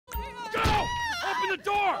the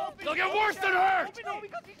door! They'll get worse than hurt!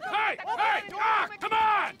 Hey! Hey! Ah! Come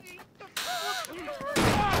on!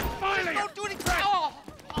 Oh, finally! Don't do anything!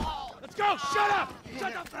 Let's go! Shut up!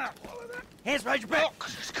 Shut up there! Hands behind your back! Oh,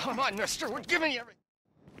 come on, mister. We're giving you everything.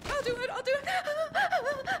 I'll do it, I'll do it.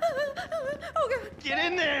 Oh, God. Get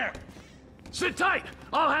in there! Sit tight!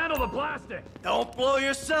 I'll handle the blasting! Don't blow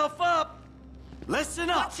yourself up! Listen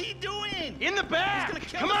up! What's he doing? In the back! He's gonna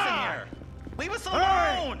kill Come us on. in here! Leave us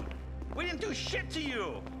Hurry. alone! We didn't do shit to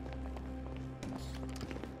you!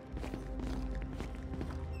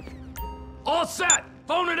 All set!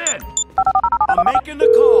 Phone it in! I'm making the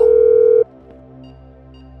call.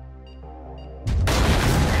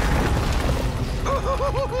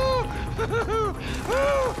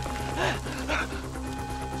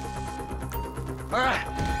 All right,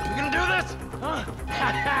 we gonna do this? Huh?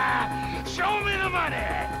 Show me the money!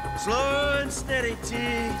 Slow and steady, T.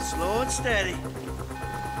 Slow and steady.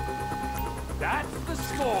 That's the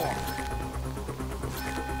score!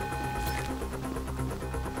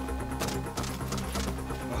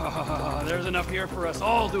 Oh, there's enough here for us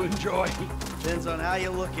all to enjoy. Depends on how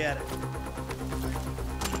you look at it.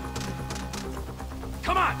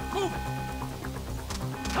 Come on, move it!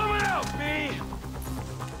 Coming out, B!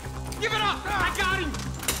 Give it up! I got him!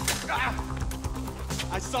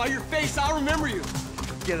 I saw your face, I'll remember you.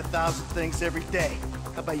 Get 1,000 things every day.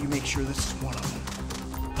 How about you make sure this is one of them?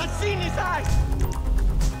 I've seen his eyes!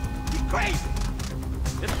 He's crazy!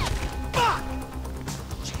 Fuck!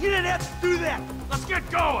 You didn't have to do that! Let's get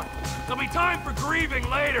going! There'll be time for grieving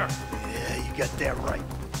later! Yeah, you got that right.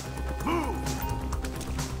 Move!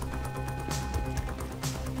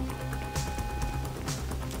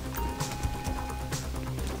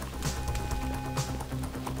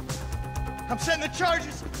 I'm setting the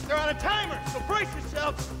charges! They're on a timer, so brace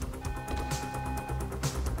yourselves!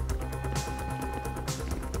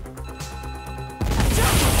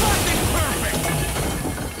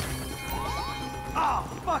 Oh,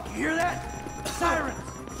 fuck, you hear that? Sirens!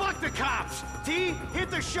 Fuck the cops! T, hit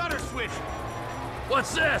the shutter switch!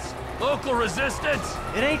 What's this? Local resistance?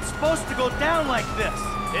 It ain't supposed to go down like this.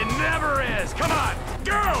 It never is! Come on,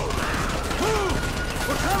 go! Move!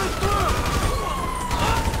 We're coming through!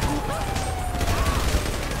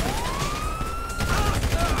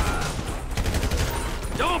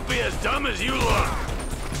 Don't be as dumb as you look!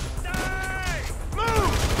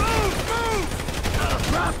 Move! Move! Move!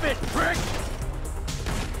 Drop it, prick!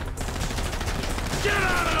 Get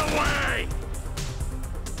out of the way!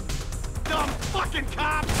 Dumb fucking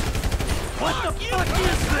cops! What the fuck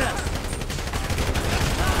is this?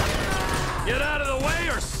 Get out of the way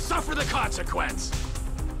or suffer the consequence!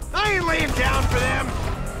 I ain't laying down for them!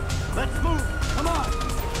 Let's move! Come on!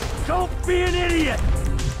 Don't be an idiot!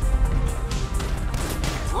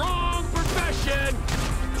 Wrong profession!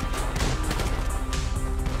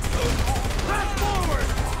 Press forward!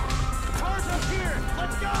 Cars up here!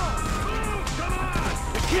 Let's go! Move, come on!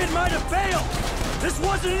 The kid might have failed! This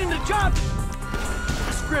wasn't in the job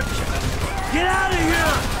description! Get out of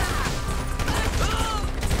here!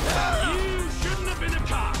 You shouldn't have been a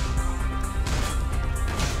cop!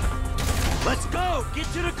 Let's go! Get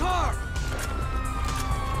to the car!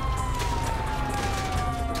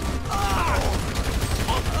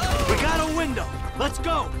 We got a window! Let's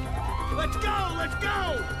go! Let's go! Let's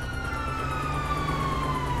go!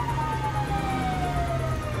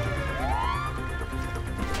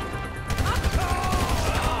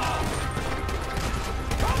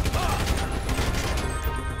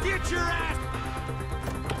 Get your ass!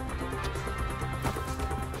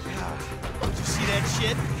 Did you see that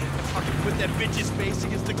shit? Fucking put that bitch's face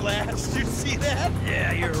against the glass. Did you see that?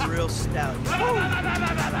 Yeah, you're a real stout.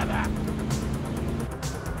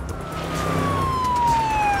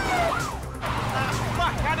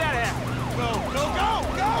 Fuck, how'd that happen? Go, go, go,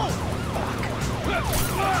 go!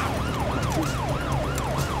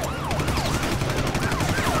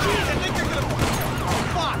 Jeez, I think they're gonna... Oh,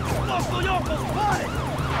 fuck! Loco Yoco spotted!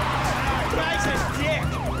 Kaysen's dick!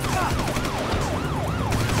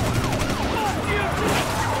 Fuck you!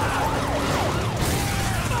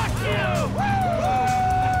 Fuck you!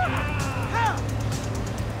 Help!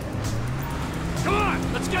 Come on,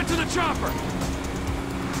 let's get to the chopper!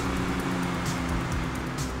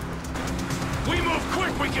 We move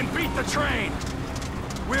quick, we can beat the train!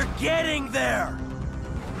 We're getting there!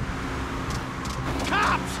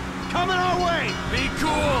 Cops! Coming our way! Be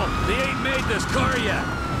cool! They ain't made this car yet!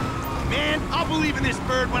 Man, I'll believe in this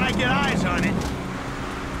bird when I get eyes on it.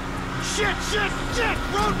 Shit, shit, shit!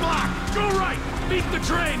 Roadblock! Go right! Beat the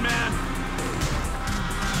train, man!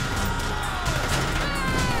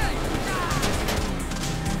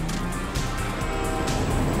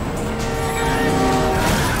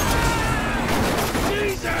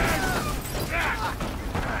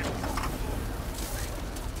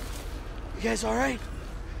 guys all right?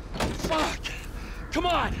 Fuck! Come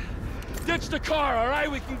on! Ditch the car, all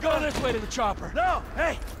right? We can go this way to the chopper. No!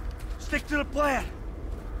 Hey! Stick to the plan!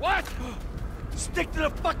 What? Stick to the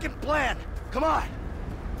fucking plan! Come on!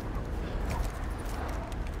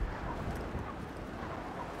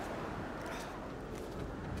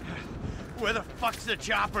 Where the fuck's the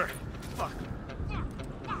chopper? Fuck. I'm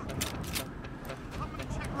gonna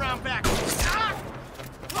check around back. Ah!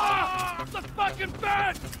 Ah! The fucking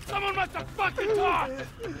bed! Someone must have fucking talked!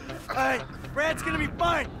 Alright, Brad's gonna be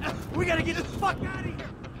fine! We gotta get the fuck out of here!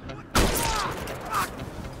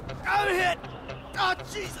 I'm hit! Oh,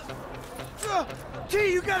 Jesus!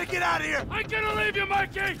 T, you gotta get out of here! I'm gonna leave you,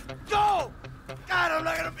 Mikey! Go! God, I'm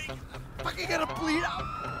not gonna be... I'm fucking gonna bleed out!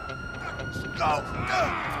 Go!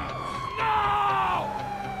 No!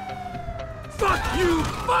 Fuck you!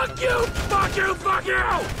 Fuck you! Fuck you! Fuck you!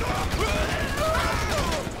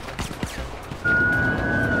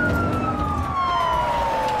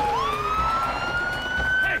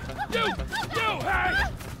 Hey! You! You! Hey!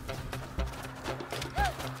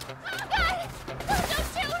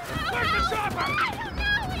 Where's the chopper? I don't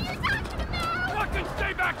know what you're talking about! Fucking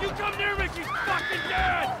stay back! You come near me! She's fucking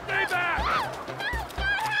dead! Stay back!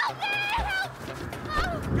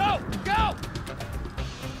 Help me! Go! Go!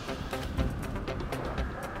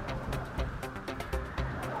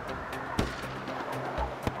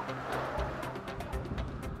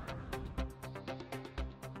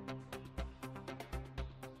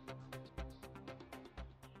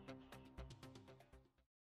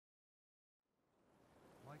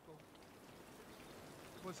 Michael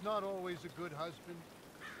was not always a good husband,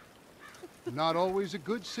 not always a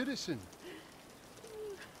good citizen.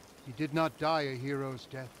 He did not die a hero's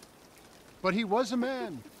death, but he was a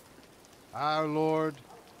man. Our Lord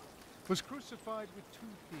was crucified with 2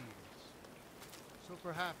 thieves, so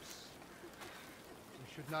perhaps we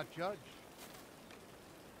should not judge.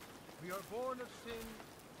 We are born of sin,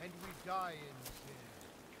 and we die in sin.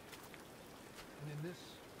 And in this,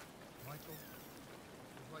 Michael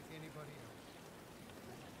is like anybody else.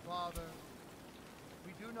 Father,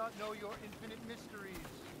 we do not know your infinite mysteries,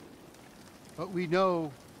 but we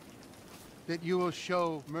know that you will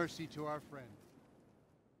show mercy to our friend.